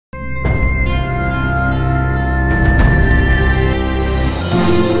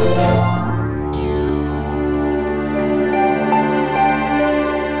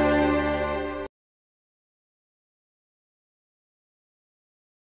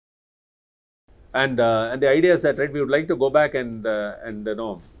And the idea is that, right, we would like to go back and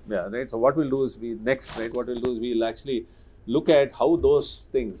yeah, right. So what we'll do is we'll actually look at how those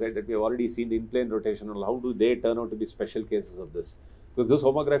things, right, that we have already seen, the in-plane rotational, how do they turn out to be special cases of this? Because this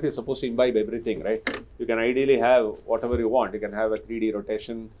homography is supposed to imbibe everything, right? You can ideally have whatever you want. You can have a 3D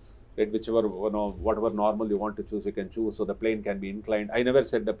rotation, right, whichever, whatever normal you want to choose, you can choose. So the plane can be inclined. I never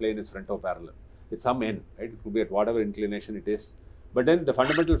said the plane is fronto-parallel. It's some n, right? It could be at whatever inclination it is. But then the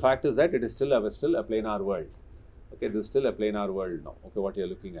fundamental fact is that it is still a planar world. Okay, this is still a planar world now. Okay, what you are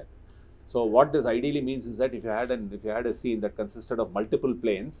looking at. So what this ideally means is that if you had a scene that consisted of multiple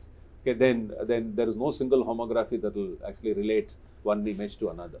planes, okay, then there is no single homography that will actually relate one image to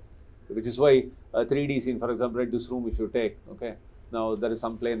another. Which is why a 3D scene, for example, right, this room, if you take, okay, now there is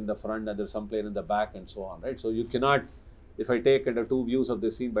some plane in the front and there is some plane in the back and so on, right? So you cannot, if I take two views of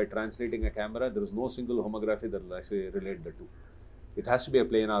the scene by translating a camera, there is no single homography that will actually relate the two. It has to be a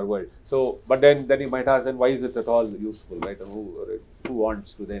planar world. So, but then you might ask, then why is it at all useful, right? And who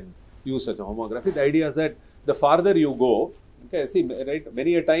wants to then use such a homography? The idea is that the farther you go, okay, see, right,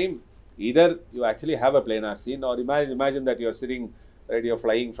 many a time, either you actually have a planar scene, or imagine that you're sitting, right, you're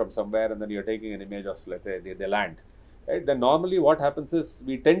flying from somewhere and then you're taking an image of, let's say, the land, right? Then normally what happens is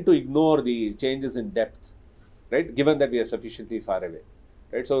we tend to ignore the changes in depth, right, given that we are sufficiently far away,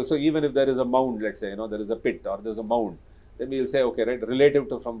 right? So even if there is a mound, let's say, there is a pit or there's a mound, then we will say, okay, right, relative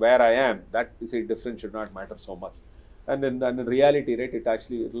to from where I am, that is a difference should not matter so much. And then in reality, right,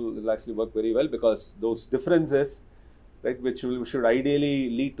 it will actually work very well, because those differences, right, which should ideally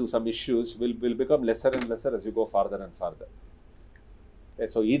lead to some issues, will become lesser and lesser as you go farther and farther. Okay,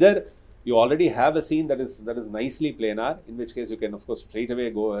 so either you already have a scene that is nicely planar, in which case you can of course straight away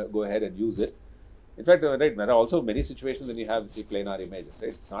go ahead and use it. In fact, right, there are also many situations when you have planar images, right?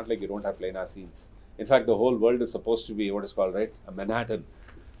 It's not like you don't have planar scenes. In fact, the whole world is supposed to be what is called, right, a Manhattan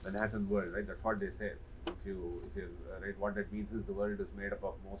world, right? That's what they say. Right, what that means is the world is made up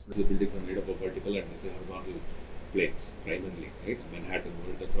of, most of the buildings are made up of vertical and horizontal planes primarily, right? A Manhattan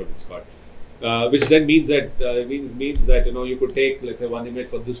world, that's what it's called. Which then means that you could take, let's say, one image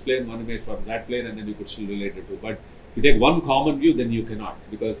for this plane, one image for that plane, and then you could still relate the two. But if you take one common view, then you cannot,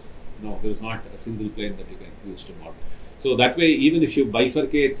 because there is not a single plane that you can use to model. So that way, even if you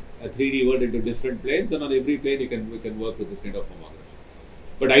bifurcate a 3D world into different planes, then on every plane you can work with this kind of homography.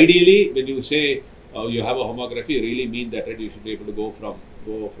 But ideally, when you say you have a homography, you really mean that, right, you should be able to go from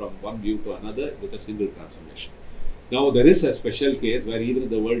one view to another with a single transformation. Now there is a special case where even if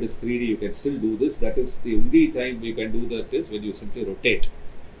the world is 3D, you can still do this. That is the only time you can do that is when you simply rotate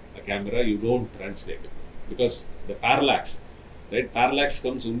a camera, you don't translate, because the parallax, right? Parallax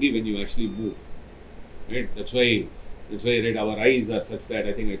comes only when you actually move, right? That's why, right, our eyes are such that,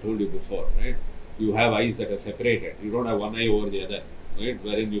 I think I told you before, right? You have eyes that are separated. You don't have one eye over the other, right?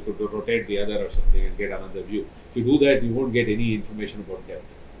 Wherein you could rotate the other or something and get another view. If you do that, you won't get any information about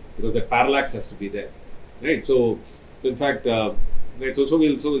depth, because that parallax has to be there, right? So in fact, right, so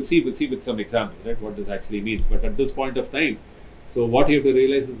we'll see with some examples, right, what this actually means. But at this point of time, so what you have to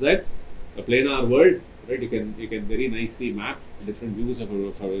realize is that a planar world, right, you can very nicely map different views of a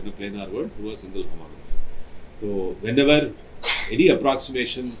planar world through a single homography. So whenever any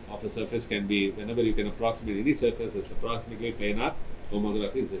approximation of a surface can be, whenever you can approximate any surface as approximately planar,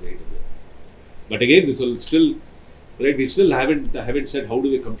 homography is the way to go. But again, this will still, right, we still haven't said how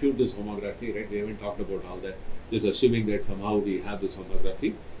do we compute this homography, right? We haven't talked about all that. Just assuming that somehow we have this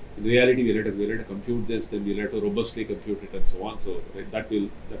homography. In reality, we'll have to compute this, then we'll have to robustly compute it and so on. So right, that we'll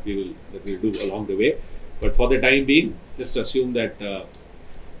do along the way. But for the time being, just assume that for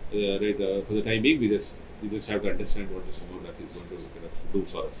the time being, we just have to understand what this homography is going to kind of do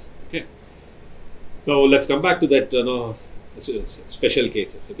for us. Okay. So let's come back to that special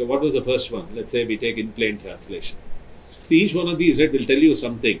cases. Okay, what was the first one? Let's say we take in-plane translation. See, each one of these, right, will tell you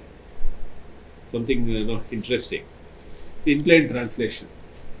something interesting. See, in-plane translation.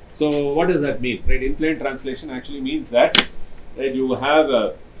 So what does that mean, right? In-plane translation actually means that, right, you have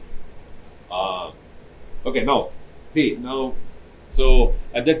a okay, now see, so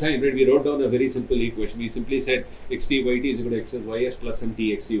at that time, right, we wrote down a very simple equation. We simply said xt yt is equal to xs ys plus some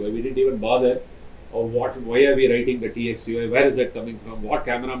txty. We didn't even bother why are we writing the txty, where is that coming from, what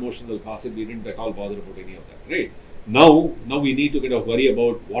camera motion will cause it. We didn't at all bother about any of that, right? Now we need to kind of worry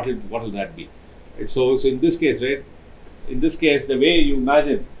about what will that be. Right? So in this case, right, the way you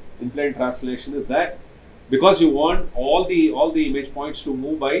imagine in-plane translation is that, because you want all the image points to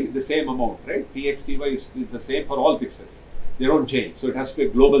move by the same amount, right? Tx, ty is the same for all pixels. They don't change, so it has to be a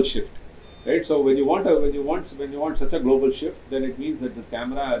global shift, right? So when you want such a global shift, then it means that this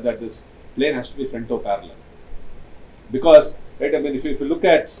plane has to be fronto-parallel. Because, right, I mean, if you look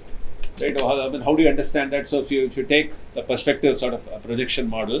at right? I mean, how do you understand that? So if you take the perspective sort of a projection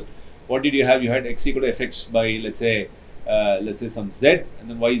model, what did you have? You had x equal to fx by let's say some z, and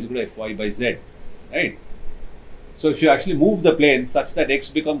then y is equal to fy by z, right? So if you actually move the plane such that x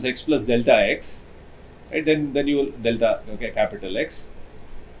becomes x plus delta x, right? Then you will delta, okay, capital X.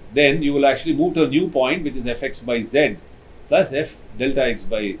 Then you will actually move to a new point which is fx by z plus f delta x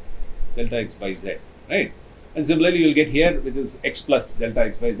by z, right? And similarly you will get here which is x plus delta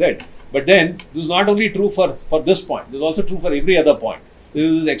x by z. But then this is not only true for this point, this is also true for every other point. This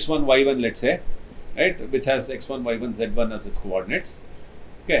is x1, y1, let's say, right, which has x1, y1, z1 as its coordinates.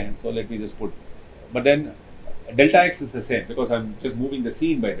 Okay, so let me just put, but then delta x is the same because I'm just moving the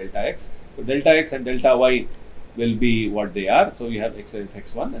scene by delta x. So delta x and delta y will be what they are. So you have x of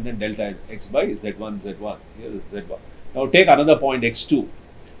x1 and then delta x by z1, z1. Here is z1. Now take another point x2,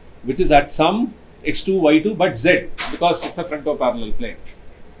 which is at some x2, y2, but z, because it's a frontoparallel plane.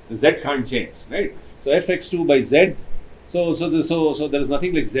 The z can't change, right? So fx2 by z. So there is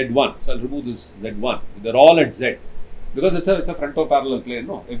nothing like z1. So I'll remove this z1. They're all at z because it's a frontoparallel plane.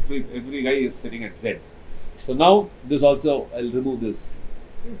 No, every guy is sitting at z. So now this also I'll remove this.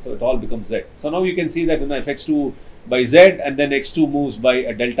 Okay, so it all becomes z. So now you can see that fx2 by z and then x2 moves by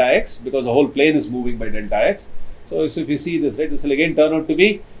a delta x because the whole plane is moving by delta x. So if you see this, right, this will again turn out to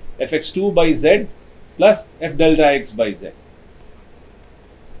be fx2 by z plus f delta x by z.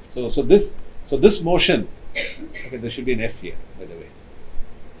 So this motion, okay, there should be an f here, by the way.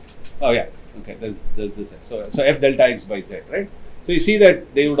 Oh yeah, okay, there's this f. So f delta x by z, right? So you see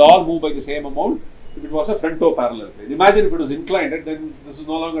that they would all move by the same amount if it was a frontoparallel plane. Imagine if it was inclined, then this is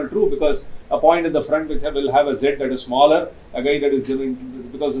no longer true because a point in the front which will have a z that is smaller, a guy that is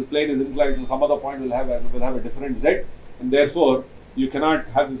because this plane is inclined, so some other point will have a different z, and therefore you cannot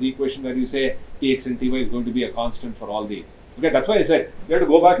have this equation where you say tx and ty is going to be a constant for all the. Okay, that's why I said you have to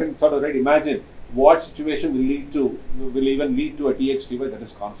go back and sort of imagine what situation will even lead to a tx ty that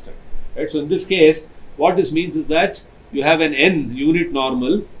is constant. Right? So in this case, what this means is that you have an n unit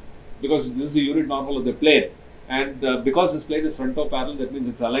normal, because this is the unit normal of the plane, and because this plane is frontoparallel, that means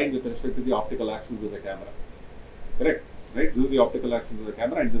it's aligned with respect to the optical axis of the camera. Correct? Right? This is the optical axis of the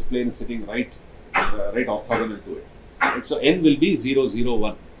camera, and this plane is sitting right orthogonal to it. Right? So n will be 0, 0,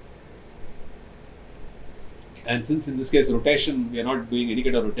 1. And since in this case rotation, we are not doing any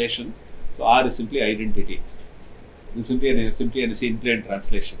kind of rotation, so R is simply identity. This is simply an in-plane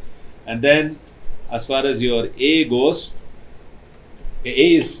translation. And then as far as your A goes,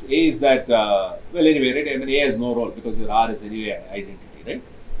 A is that, well anyway, right? I mean A has no role because your R is anyway identity, right?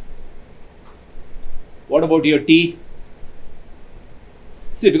 What about your T?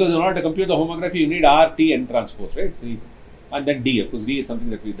 See, because in order to compute the homography, you need R, T, N transpose, right? And then D, of course, D is something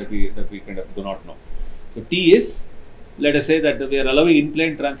that we kind of do not know. So T is, let us say that we are allowing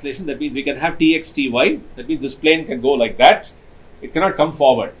in-plane translation. That means we can have Tx, Ty. That means this plane can go like that. It cannot come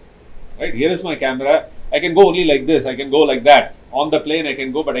forward. Right? Here is my camera. I can go only like this. I can go like that. On the plane I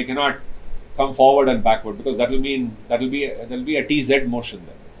can go, but I cannot come forward and backward because that will be a Tz motion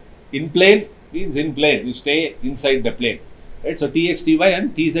then. In plane means in plane. You stay inside the plane. Right? So Tx, Ty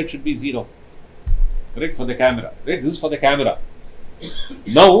and Tz should be 0. Correct? For the camera. Right? This is for the camera.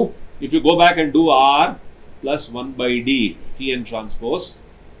 Now, if you go back and do R plus 1 by D Tn transpose,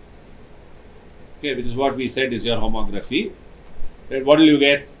 okay, which is what we said is your homography. Right? What will you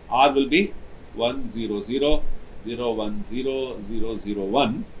get? R will be 1, 0, 0, 0, 1, 0, 0, 0,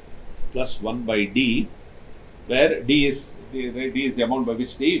 1 plus 1 by D, where D is the amount by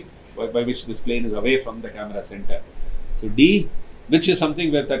which this plane is away from the camera center. So D, which is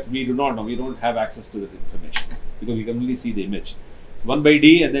something that we do not know, we don't have access to that information because we can only see the image. So 1 by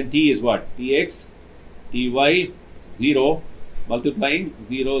D and then T is what? Tx, Ty, 0 multiplying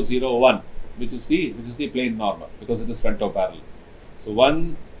 0, 0, 1, which is the plane normal because it is frontoparallel. So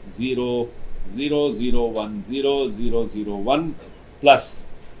 1, 0, 0, 0, 1, 0, 0, 0, 1 plus,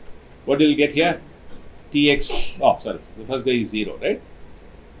 what do you get here? Tx, oh sorry, the first guy is 0, right?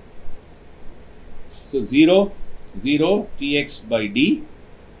 So 0, 0, Tx by D,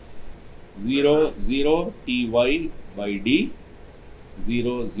 0, 0, Ty by D,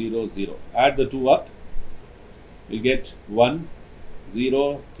 0, 0, 0. Add the two up, we'll get 1,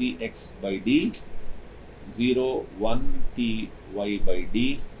 0, Tx by D, 0, 1, Ty by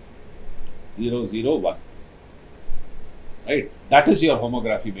D, 0, 0, 1. Right? That is your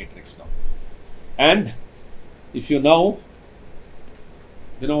homography matrix now. And if you now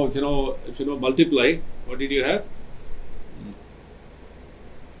multiply, what did you have?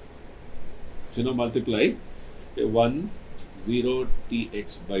 If you now multiply 1, 0,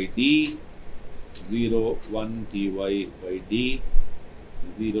 Tx by D, 0, 1, Ty by D,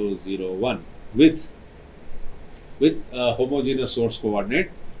 0, 0, 1 with a homogeneous source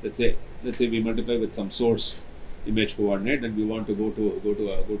coordinate. Let's say we multiply with some source image coordinate, and we want to go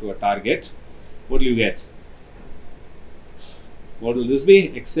to a target. What will you get? What will this be?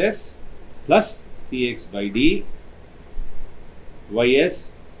 Xs plus Tx by d,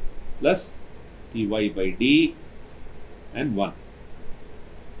 Ys plus Ty by d, and 1.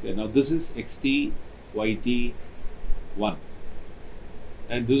 Okay, now this is Xt, Yt, 1.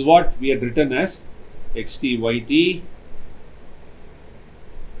 And this is what we had written as Xt, Yt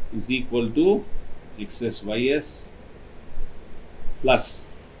is equal to Xs, Ys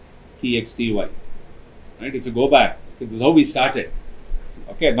plus Tx, Ty. Right? If you go back, this is how we started.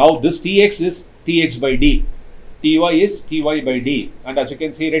 Okay, now this Tx is Tx by d, Ty is Ty by d, and as you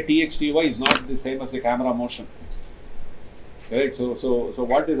can see, right, Tx, Ty is not the same as the camera motion. Right? So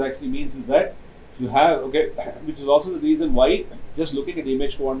what this actually means is that if you have, okay, which is also the reason why just looking at the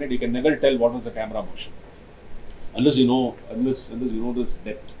image coordinate, you can never tell what was the camera motion, unless you know this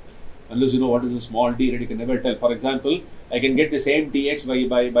depth, unless you know what is the small d, right, you can never tell. For example, I can get the same Tx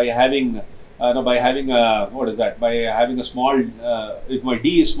by having what is that? By having a small, if my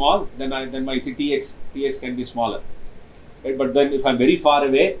d is small, then my Tx can be smaller, right? But then if I'm very far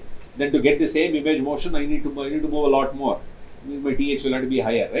away, then to get the same image motion, I need to move a lot more. My Tx will have to be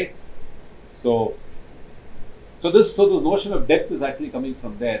higher, right? So this notion of depth is actually coming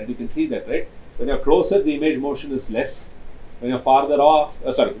from there, and you can see that, right? When you're closer, the image motion is less. When you're farther off,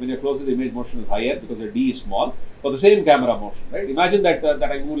 when you're closer, the image motion is higher because your d is small for the same camera motion, right? Imagine that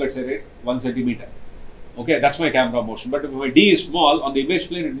I move, let's say, right, 1 centimeter. Okay, that's my camera motion. But if my d is small, on the image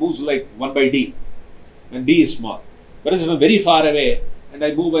plane, it moves like 1 by d, and d is small. Whereas if I'm very far away and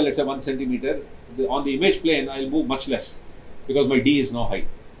I move by, let's say, 1 centimeter, on the image plane, I'll move much less because my d is now high.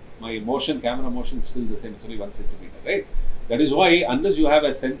 My camera motion is still the same, it's only 1 centimeter, right? That is why, unless you have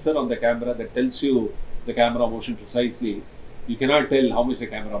a sensor on the camera that tells you the camera motion precisely, you cannot tell how much the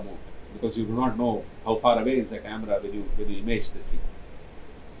camera moved, because you do not know how far away is the camera when you image the scene.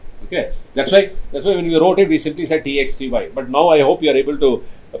 Okay, that's why when we wrote it, we simply said Tx, Ty. But now I hope you are able to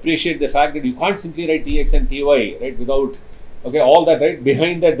appreciate the fact that you can't simply write Tx and Ty, right, without, okay, all that, right?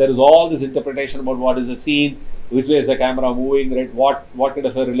 Behind that, there is all this interpretation about what is the scene, which way is the camera moving, right? What kind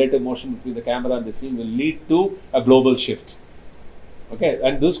of a relative motion between the camera and the scene will lead to a global shift. Okay,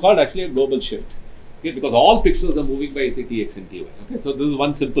 and this is called actually a global shift. Okay, because all pixels are moving by, say, Tx and Ty. Okay, so this is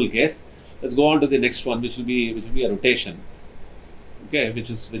one simple case. Let's go on to the next one, which will be a rotation. Okay, which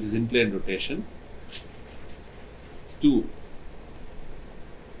is in plane rotation. 2.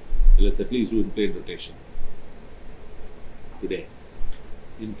 Let's at least do in plane rotation today.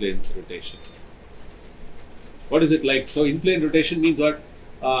 In plane rotation. What is it like? So in plane rotation means what?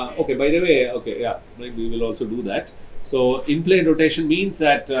 Okay, by the way, okay, yeah, right, we will also do that. So in plane rotation means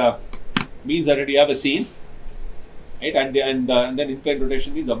that you have a scene, right? And then in plane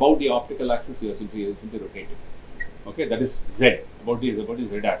rotation means about the optical axis you are simply rotating. Okay, that is z, about the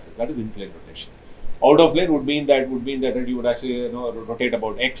z axis. That is in plane rotation. Out of plane would mean that you would actually rotate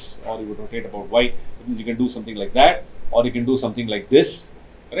about x, or you would rotate about y. It means you can do something like that, or you can do something like this,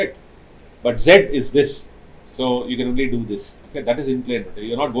 correct? But z is this, so you can only do this. Okay, that is in plane rotation.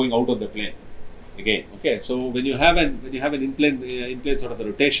 You are not going out of the plane again. Okay, so when you have an in plane sort of a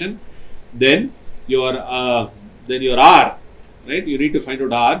rotation, then your r, right? You need to find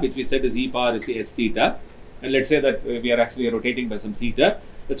out r, which we said is e power is s theta, and let's say that we are actually rotating by some theta.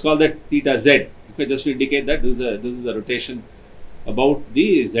 Let's call that theta z. Okay, just to indicate that this is a rotation about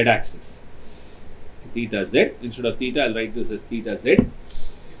the z axis. Theta z, instead of theta, I'll write this as theta z,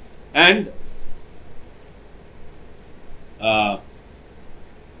 and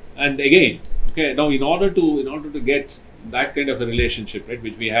again, okay, now in order to get that kind of a relationship, right,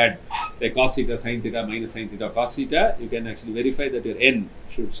 which we had, like cos theta, sin theta, minus sin theta, cos theta, you can actually verify that your n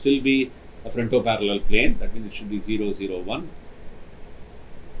should still be a frontoparallel plane. That means it should be 0, 0, 1.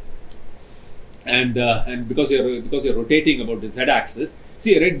 And because you're rotating about the z axis,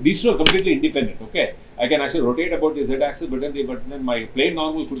 see, right, these two are completely independent. Okay, I can actually rotate about the z axis, but then my plane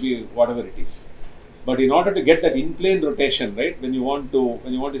normal could be whatever it is. But in order to get that in plane rotation, right, when you want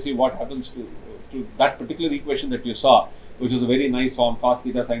to see what happens to that particular equation that you saw, which is a very nice form, cos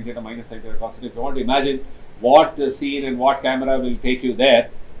theta, sin theta, minus sin theta, cos theta. If you want to imagine what the scene and what camera will take you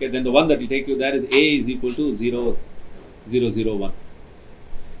there, okay, then the one that will take you there is A is equal to 0, 0, 0, 1.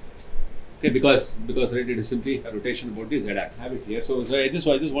 Okay, because right, it is simply a rotation about the z axis. I have it here. So I just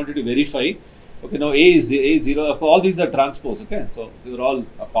wanted to verify. Okay, now A is 0. All these are transpose. Okay, so these are all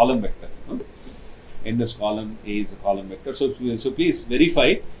column vectors. Huh? N is column, A is a column vector. So please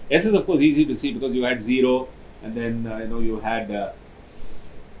verify. S is of course easy to see because you had 0, and then you had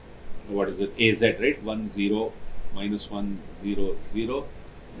what is it, AZ, right? 1, 0, minus 1, 0, 0,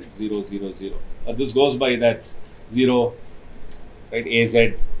 0, 0, 0. This goes by that 0, right? AZ,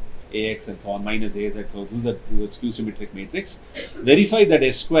 AX and so on, minus AZ. So this is a skew symmetric matrix. Verify that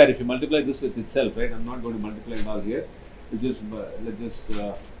S square, if you multiply this with itself, right? I'm not going to multiply it all here. Let's just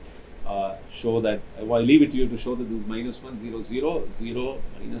show that, I leave it to you to show that this is minus 1, 0, 0, 0,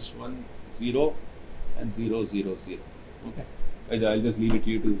 minus 1, 0, and 0, 0, 0. Okay. I'll just leave it to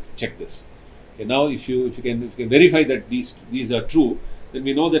you to check this. Okay, now if you can verify that these are true, then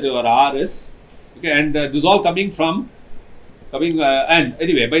we know that your R is okay, and this is all coming and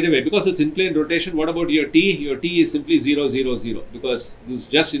anyway, by the way, because it's in plane rotation, what about your T? Your T is simply 0, 0, 0, because this is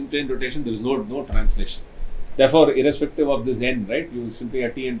just in plane rotation, there is no translation. Therefore, irrespective of this n, right, you will simply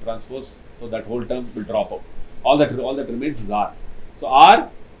have T n transpose, so that whole term will drop out. All that remains is R. So R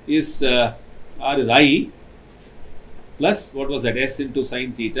is I plus, what was that, S into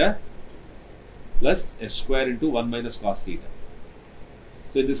sine theta plus S square into 1 minus cos theta.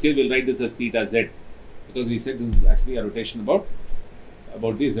 So in this case, we'll write this as theta z, because we said this is actually a rotation about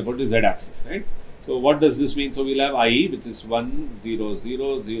the z axis, right? So what does this mean? So we'll have I, which is 1, 0,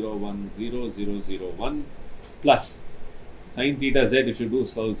 0, 0, 1, 0, 0, 0, 1 plus sine theta z, if you do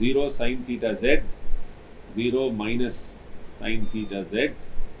so, 0 sine theta z, 0 minus sine theta z,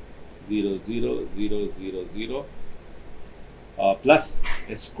 0, 0, 0, 0, 0, plus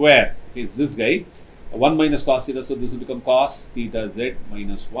S square, okay, is this guy, 1 minus cos theta, so this will become cos theta z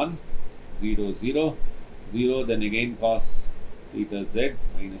minus 1, 0, 0, 0, then again cos theta z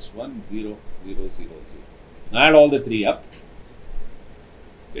minus 1, 0, 0, 0, 0. Add all the three up,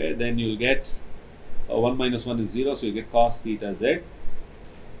 okay, then you will get 1 minus 1 is 0, so you get cos theta z,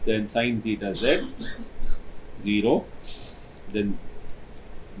 then sine theta z, 0, then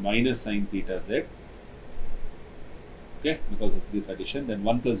minus sine theta z, okay, because of this addition, then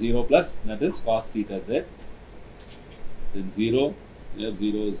 1 plus 0 plus, that is cos theta z, then 0, you have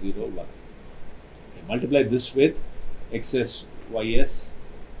 0, 0, 1. Okay, multiply this with xs, ys,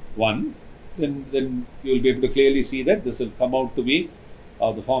 1, then you will be able to clearly see that this will come out to be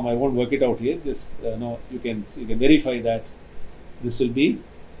the form. I won't work it out here, just you can verify that this will be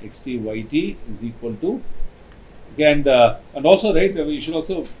xt yt is equal to, okay, and also, right, we should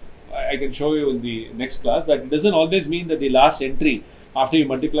also, I can show you in the next class that it doesn't always mean that the last entry after you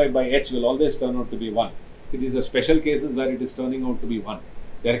multiply by h will always turn out to be 1. Okay, these are special cases where it is turning out to be 1.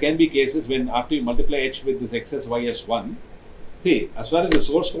 There can be cases when after you multiply h with this xs ys 1, see, as far as the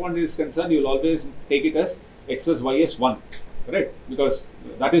source coordinate is concerned, you will always take it as xs ys 1, correct? Because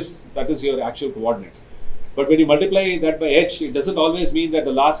that is your actual coordinate. But when you multiply that by h, it doesn't always mean that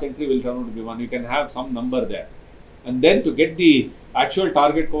the last entry will turn out to be 1. You can have some number there. And then to get the actual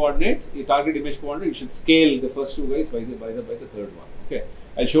target coordinate, the target image coordinate, you should scale the first two guys by the third one. Okay,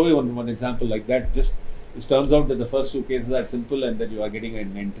 I'll show you one example like that. This turns out that the first two cases are simple, and then you are getting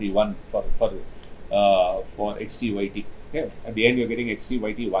an entry 1 for xt yt. Okay, at the end you are getting xt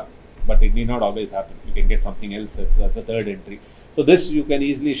yt 1, but it need not always happen. You can get something else as a third entry. So this you can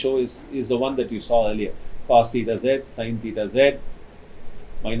easily show is the one that you saw earlier: cos theta z, sin theta z,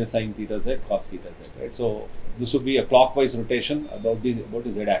 minus sin theta z, cos theta z. Right. So this would be a clockwise rotation about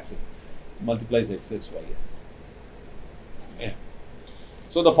the z axis, multiplies xs ys. Yeah.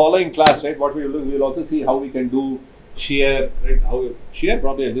 So the following class, right, what we will do, we will also see how we can do shear, right? Shear,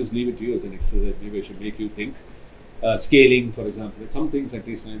 probably I'll just leave it to you as an exercise. Maybe I should make you think. Scaling, for example, some things at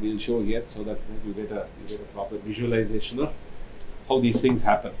least we will show here, so that you get a proper visualization of how these things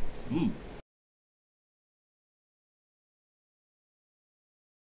happen.